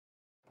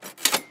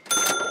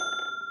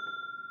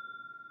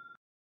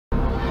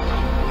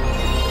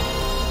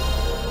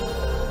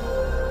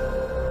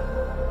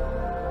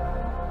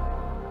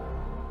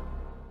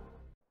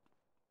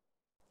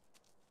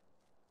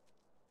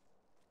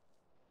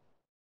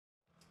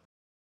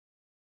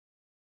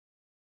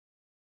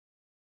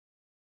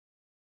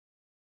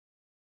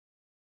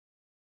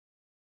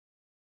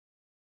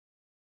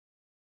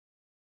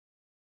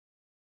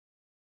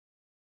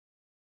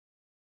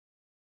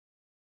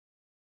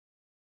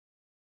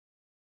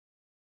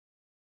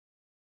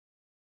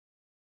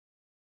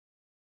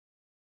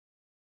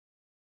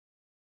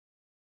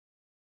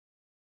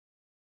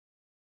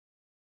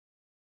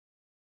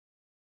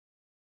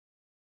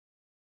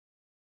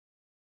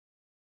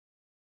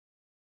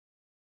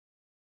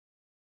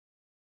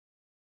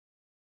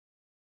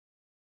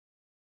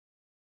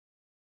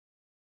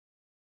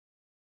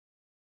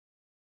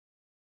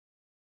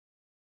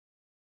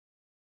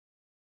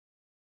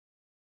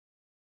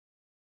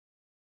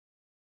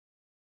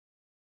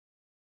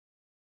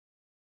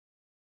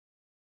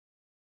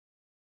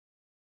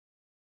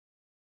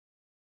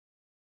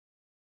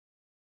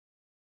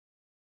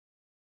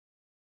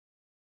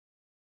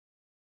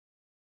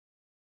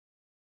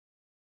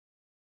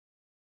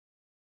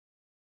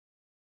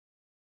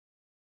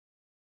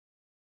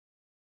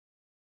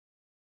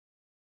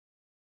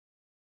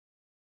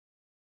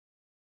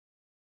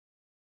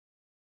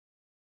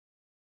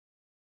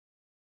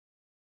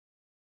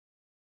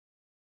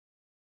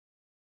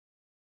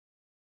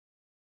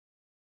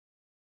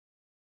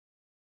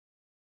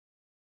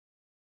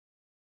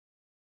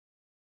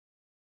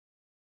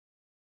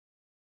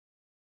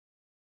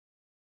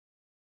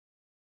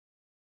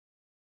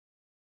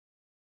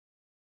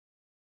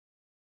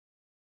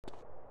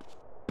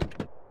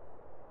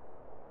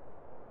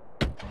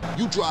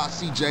You drive,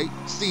 CJ,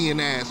 seeing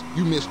as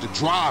you missed the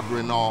driver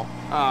and all.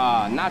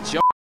 Not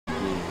your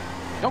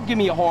Don't give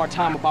me a hard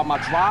time about my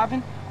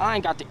driving. I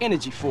ain't got the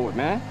energy for it,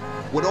 man.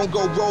 Well, don't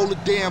go roll the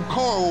damn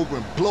car over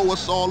and blow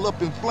us all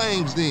up in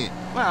flames then.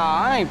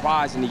 Nah, I ain't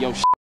rising to your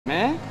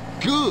man.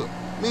 Good.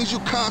 Means you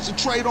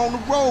concentrate on the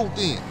road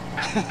then.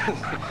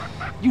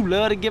 You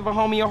love to give a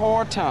homie a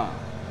hard time.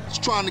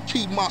 Just trying to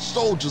keep my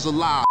soldiers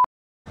alive.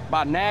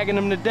 By nagging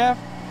them to death?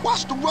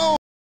 Watch the road.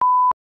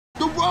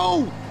 The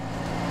road.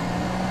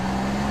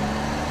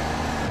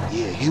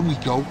 Yeah, here we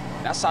go.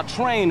 That's our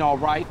train, all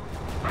right.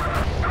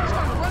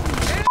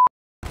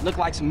 Look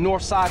like some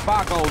Northside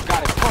Bacos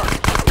got it first.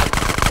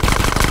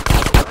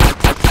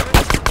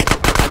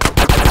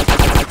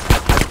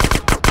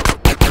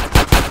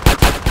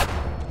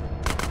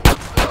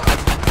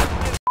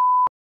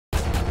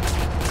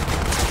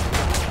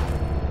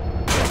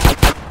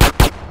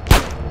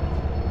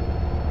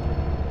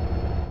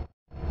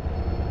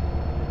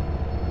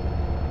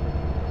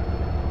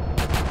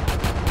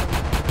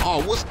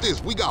 Oh, what's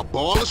this? We got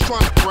ballers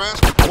trying to crash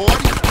the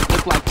party?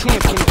 Look like 10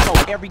 can control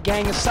every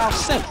gang in South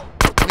Central.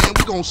 Man,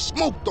 we gonna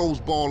smoke those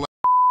ballers.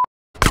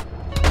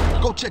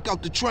 Go check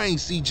out the train,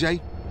 CJ.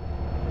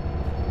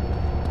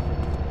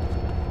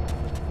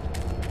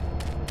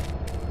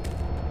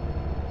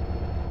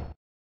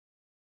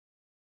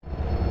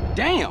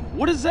 Damn,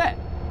 what is that?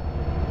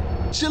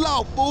 Chill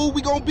out, fool.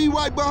 We gonna be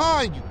right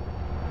behind you.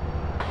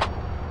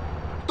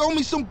 Throw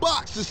me some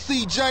boxes,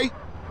 CJ.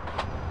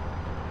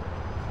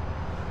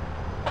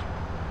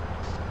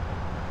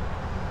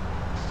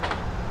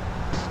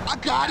 I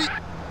got it.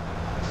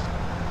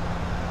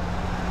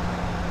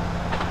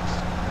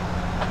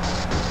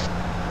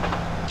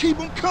 Keep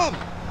them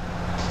coming.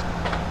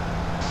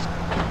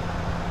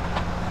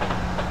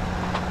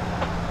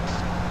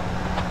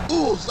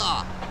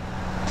 Bullseye.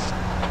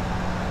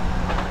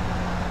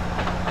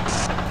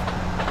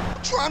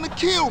 Trying to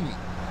kill me.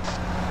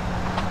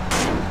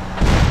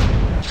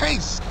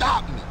 Can't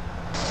stop me.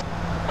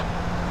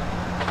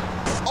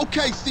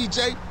 Okay,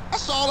 CJ,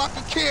 that's all I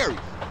can carry.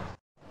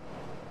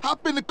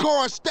 Hop in the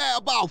car and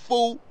stab out,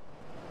 fool.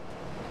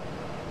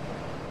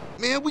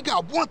 Man, we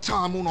got one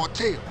time on our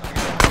tail.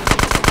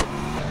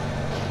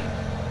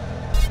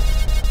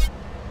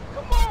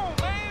 Come on,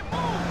 man,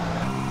 move.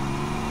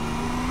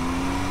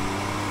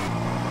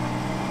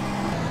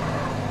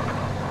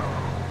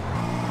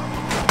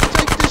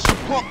 Take this, you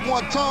punk,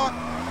 one time.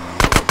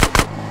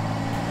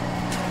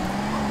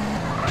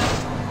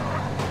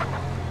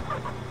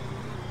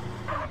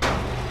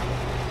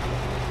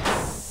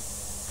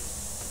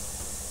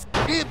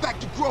 Head back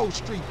to Grove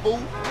Street, fool.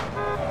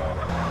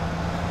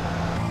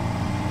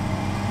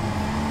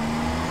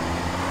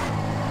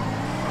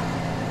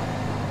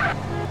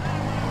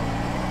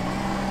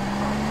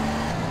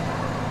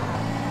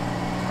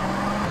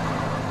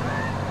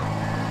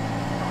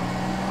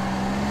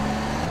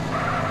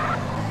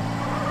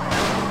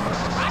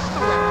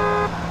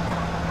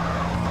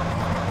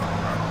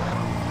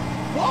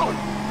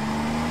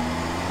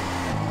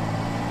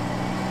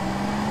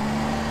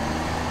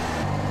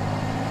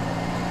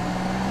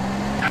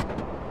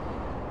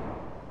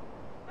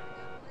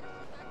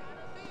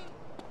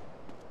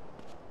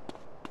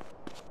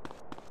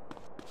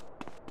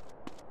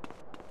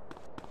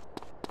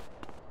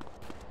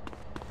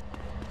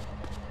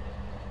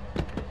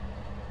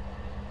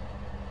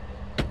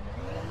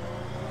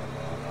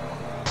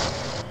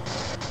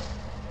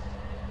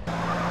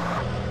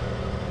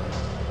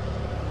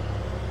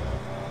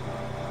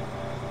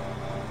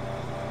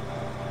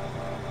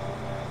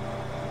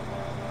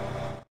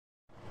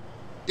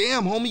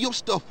 Damn, homie, your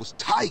stuff was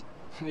tight.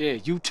 Yeah,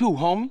 you too,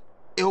 homie.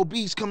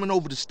 LB's coming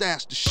over to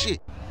stash the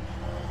shit.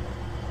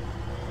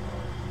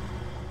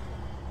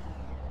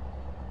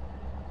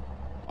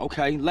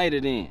 Okay,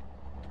 later then.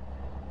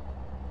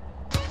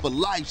 For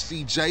life,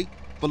 CJ.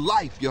 For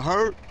life, you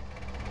heard?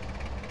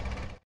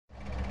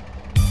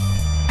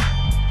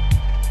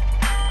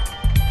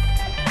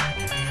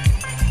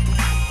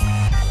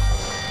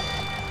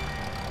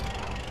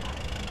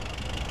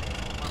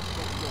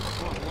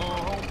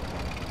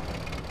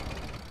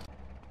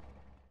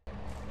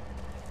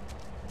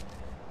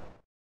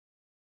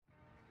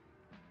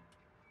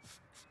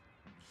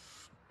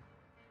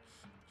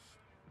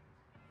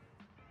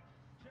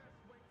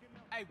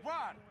 Hey,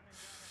 Rod!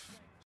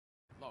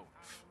 Low.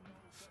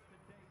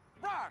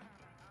 Rod!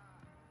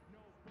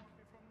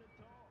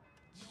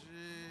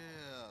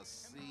 Yeah,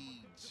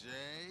 CJ.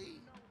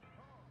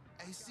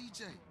 Hey,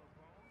 CJ,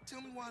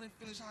 tell me why I didn't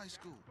finish high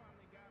school.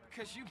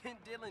 Because you been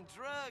dealing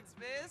drugs,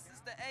 man,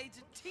 since the age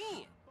of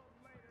 10.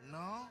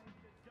 No,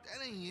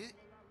 that ain't it.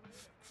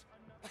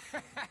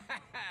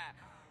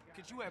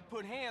 Because you had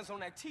put hands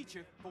on that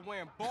teacher for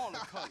wearing baller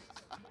colors.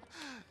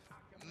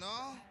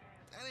 No,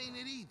 that ain't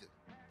it either.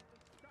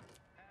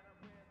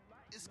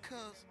 It's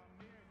cause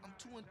I'm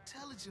too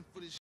intelligent for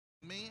this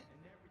shit, man.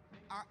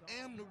 I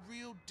am the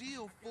real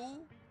deal, fool.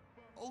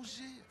 Oh,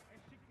 shit.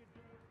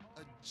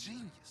 A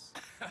genius.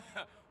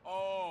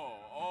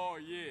 Oh,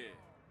 yeah.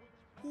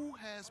 Who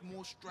has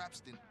more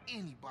straps than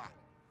anybody?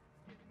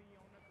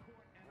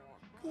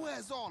 Who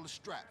has all the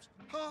straps,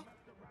 huh?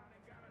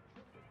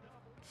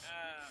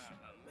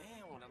 A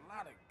man with a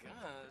lot of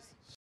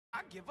guns.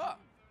 I give up.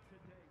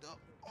 The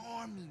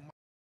army,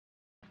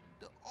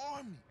 the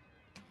army.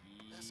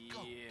 Let's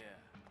go.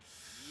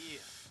 Yeah.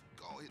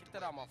 Go hit Get the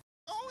that out my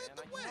Go hit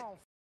the man. wet.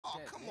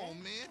 Oh, come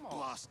on, man. Come on.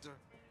 Buster.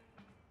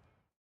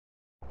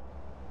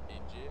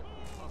 In jail,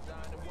 I'm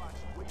dying to watch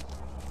you.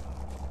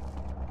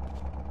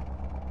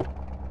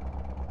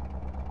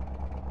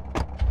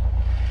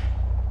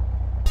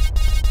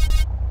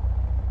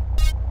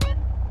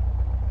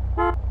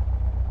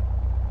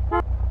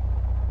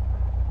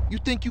 You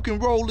think you can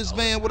roll this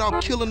van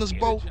without killing us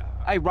both?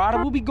 Hey, Ryder,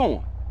 where we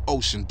going?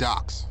 Ocean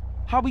docks.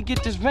 How we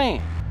get this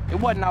van? It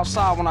wasn't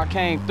outside when I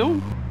came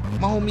through.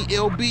 My homie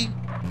LB,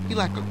 he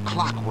like a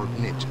clockwork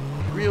ninja.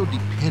 Real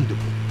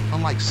dependable,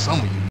 unlike some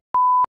of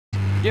you.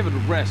 Give it a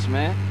rest,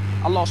 man.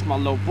 I lost my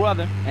little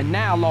brother, and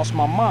now I lost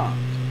my mom.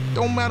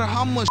 Don't matter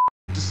how much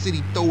the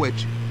city throw at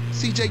you.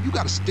 CJ, you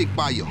gotta stick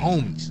by your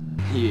homies.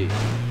 Yeah,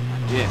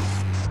 I guess.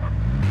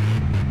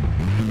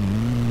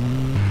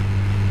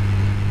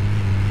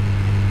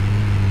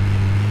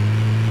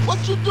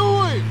 What you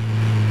doing?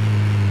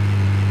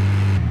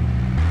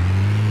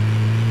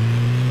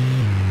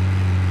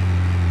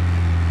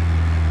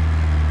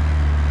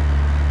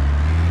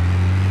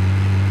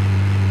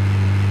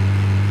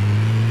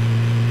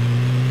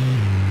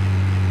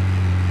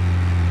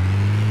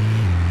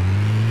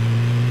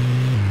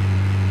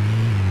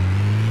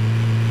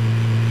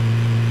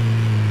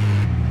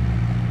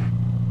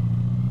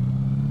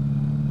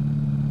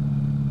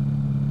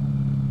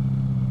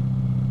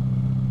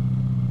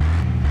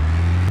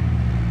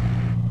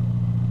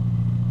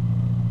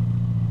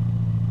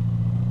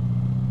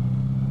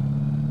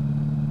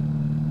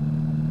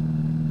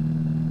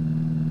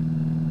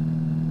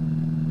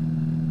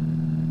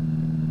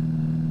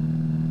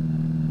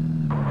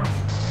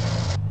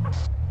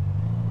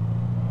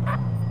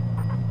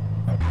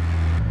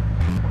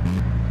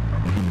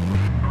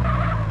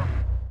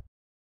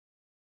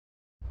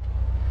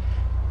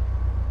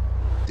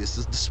 This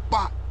is the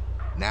spot.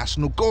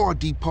 National Guard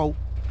Depot.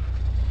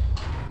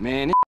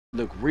 Man, this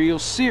look real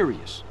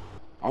serious.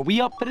 Are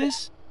we up for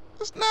this?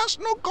 It's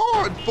National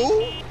Guard,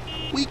 fool.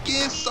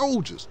 Weekend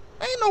soldiers.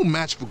 Ain't no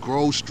match for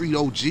Grove Street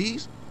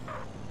OGs.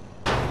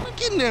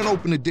 Get in there and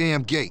open the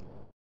damn gate.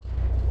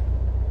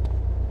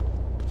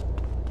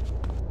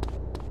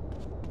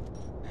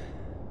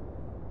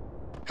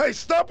 Hey,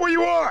 stop where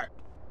you are!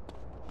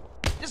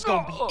 This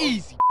gonna be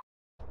easy.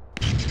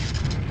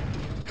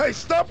 Hey,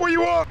 stop where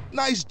you are!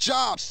 Nice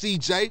job,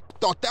 CJ.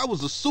 Thought that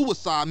was a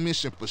suicide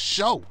mission for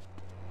sure.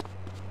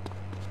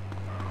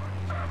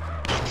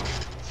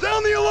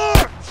 Sound the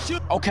alarm!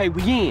 Okay,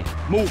 we in.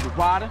 Move it,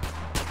 Ryder.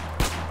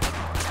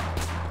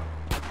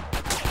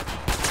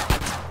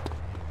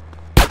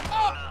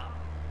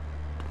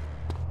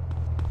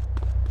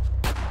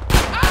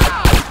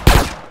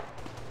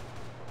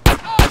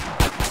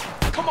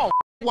 Come on.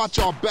 Watch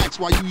our backs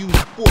while you use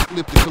the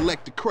forklift to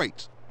collect the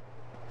crates.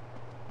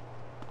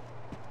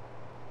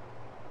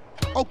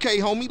 Okay,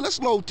 homie, let's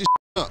load this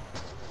up.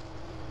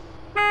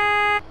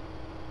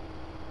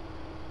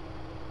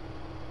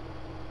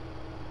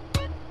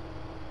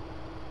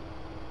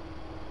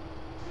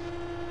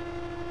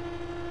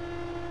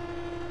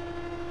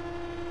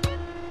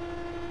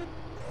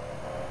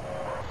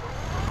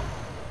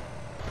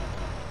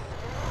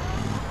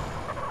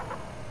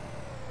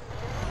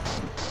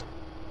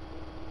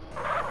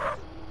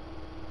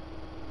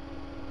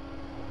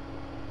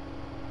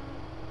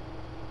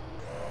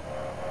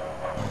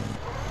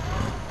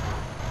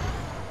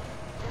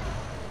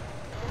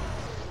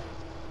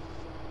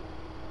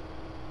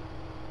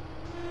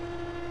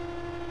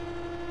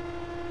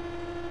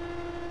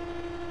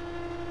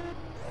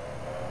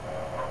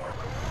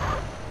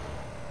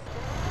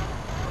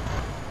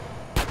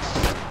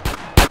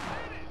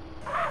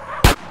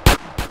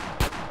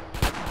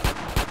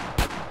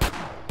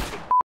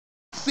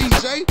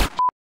 CJ?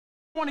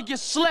 Wanna get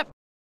slept?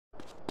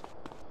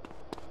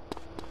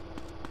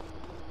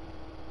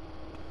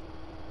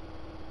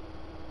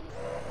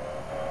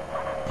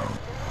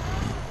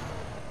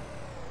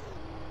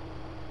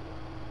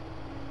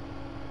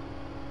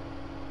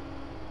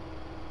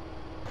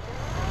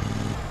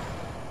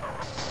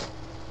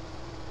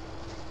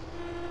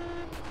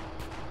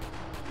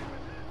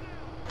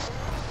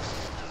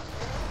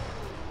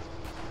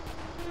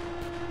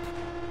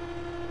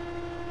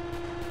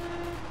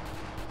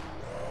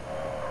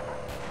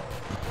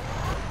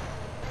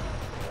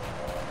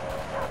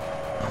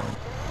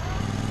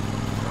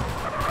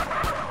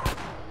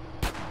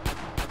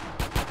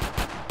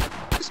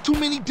 Too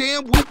many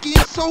damn weekend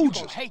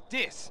soldiers. You gonna hate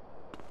this.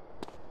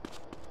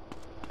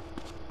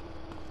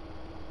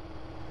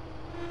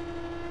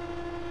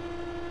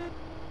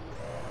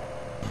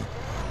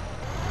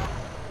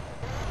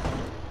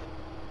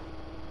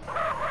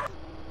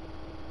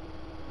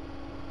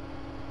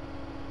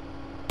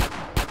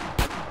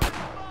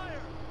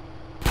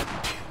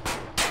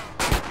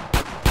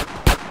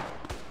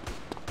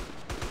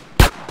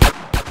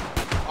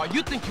 Oh,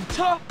 you think you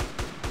tough?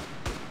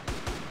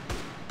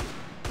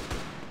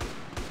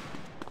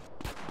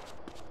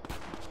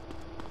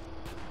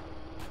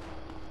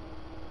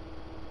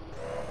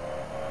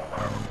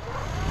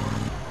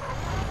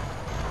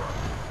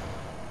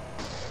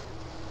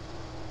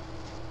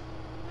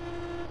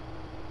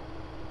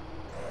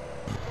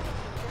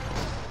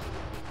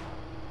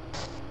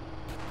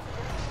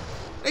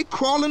 They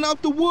crawling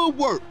out the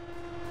woodwork.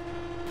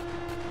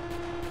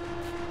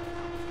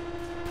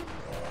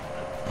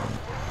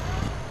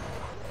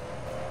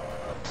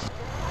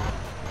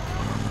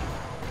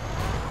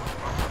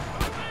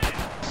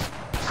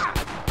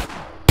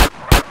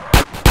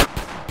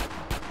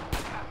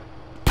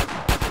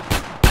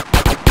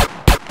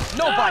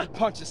 Nobody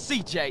punches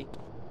CJ.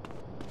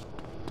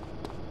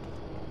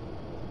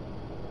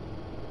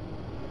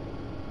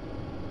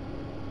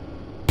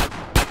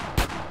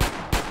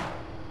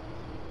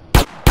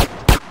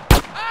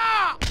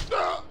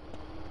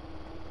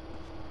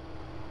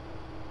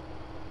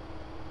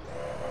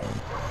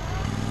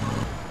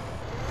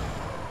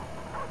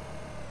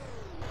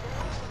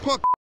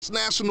 Punk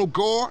National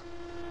Guard.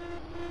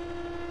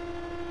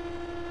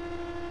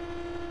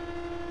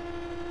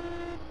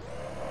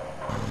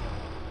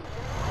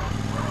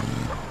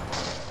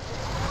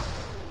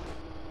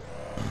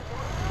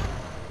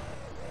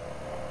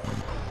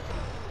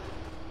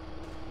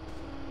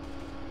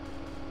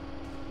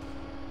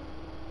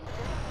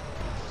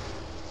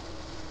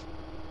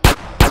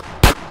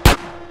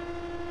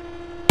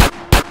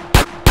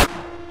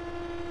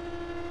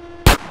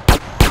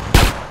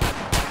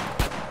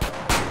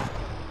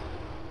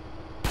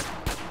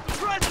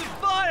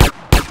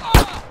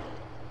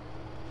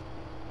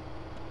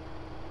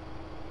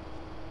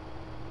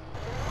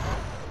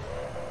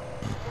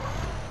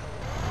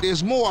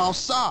 There's more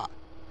outside.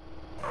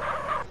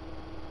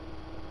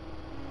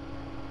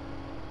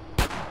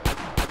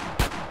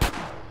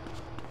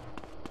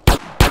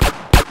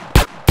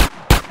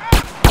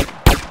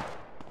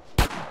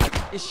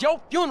 It's your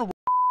funeral.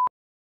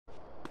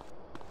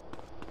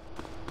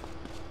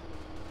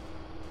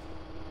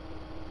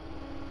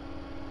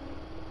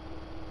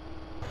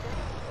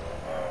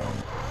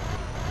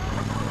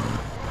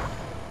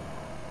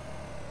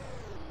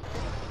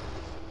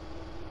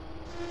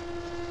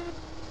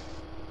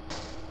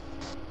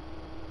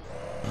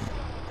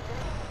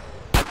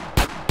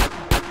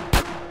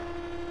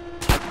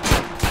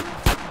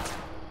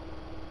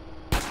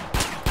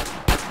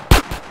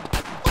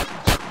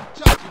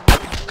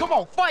 Come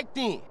on, fight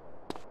then!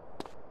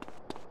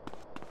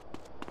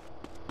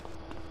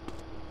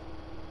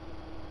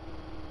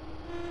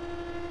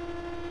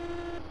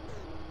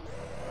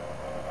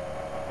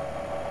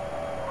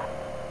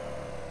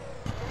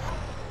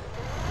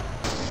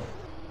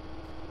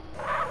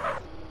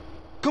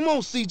 Come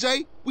on,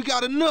 CJ, we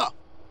got enough.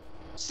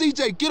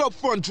 CJ, get up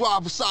front and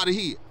drive us out of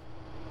here.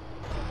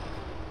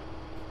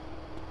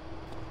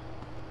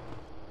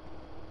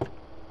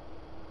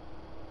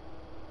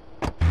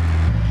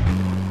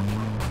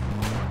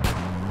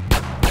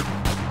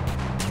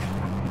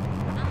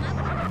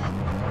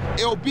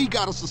 LB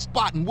got us a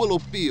spot in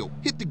Willowfield.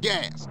 Hit the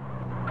gas.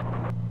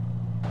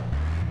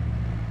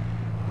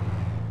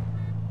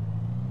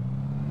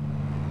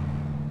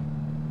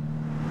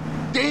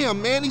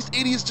 Damn, man, these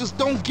idiots just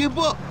don't give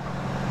up.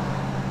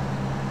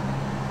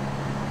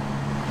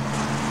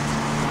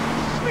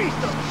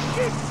 Piece of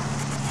shit!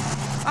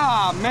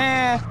 Ah,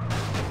 man.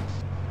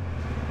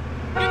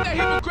 Get that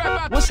heap of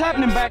crap out. What's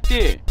happening back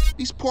there?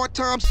 These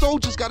part-time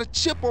soldiers got a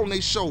chip on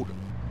their shoulder.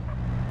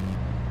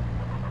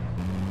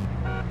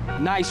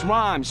 Nice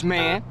rhymes,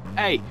 man.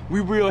 Hey, we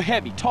real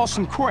heavy. Toss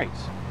some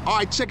crates. All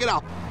right, check it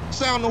out.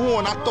 Sound the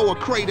horn, I throw a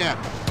crate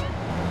at them.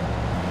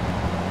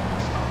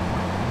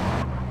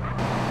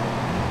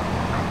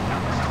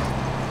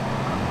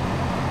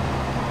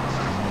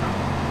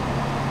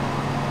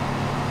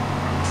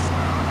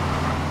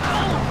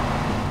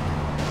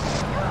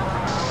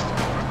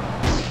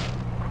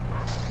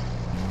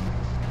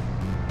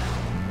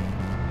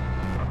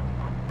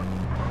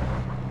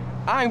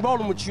 I ain't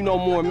rolling with you no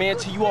more, man,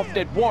 till you off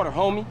that water,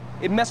 homie.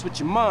 It mess with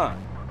your mind.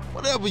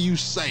 Whatever you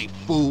say,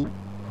 fool.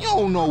 You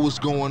don't know what's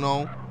going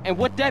on. And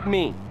what that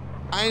mean?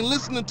 I ain't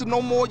listening to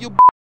no more of your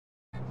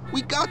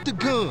We got the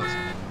guns.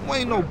 You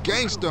ain't no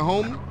gangster,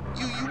 homie.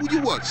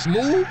 You what,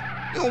 smooth?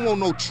 You don't want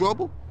no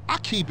trouble. I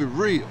keep it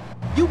real.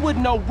 You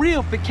wouldn't know real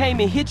if it came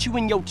and hit you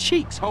in your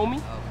cheeks, homie.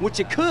 Which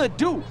it could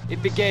do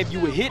if it gave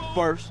you a hit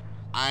first.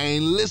 I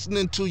ain't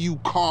listening to you,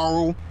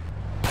 Carl.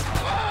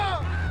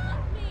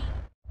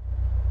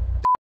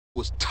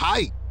 Was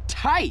tight.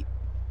 Tight?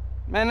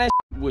 Man, that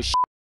was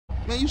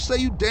Man, you say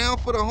you down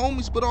for the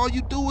homies, but all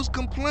you do is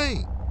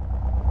complain.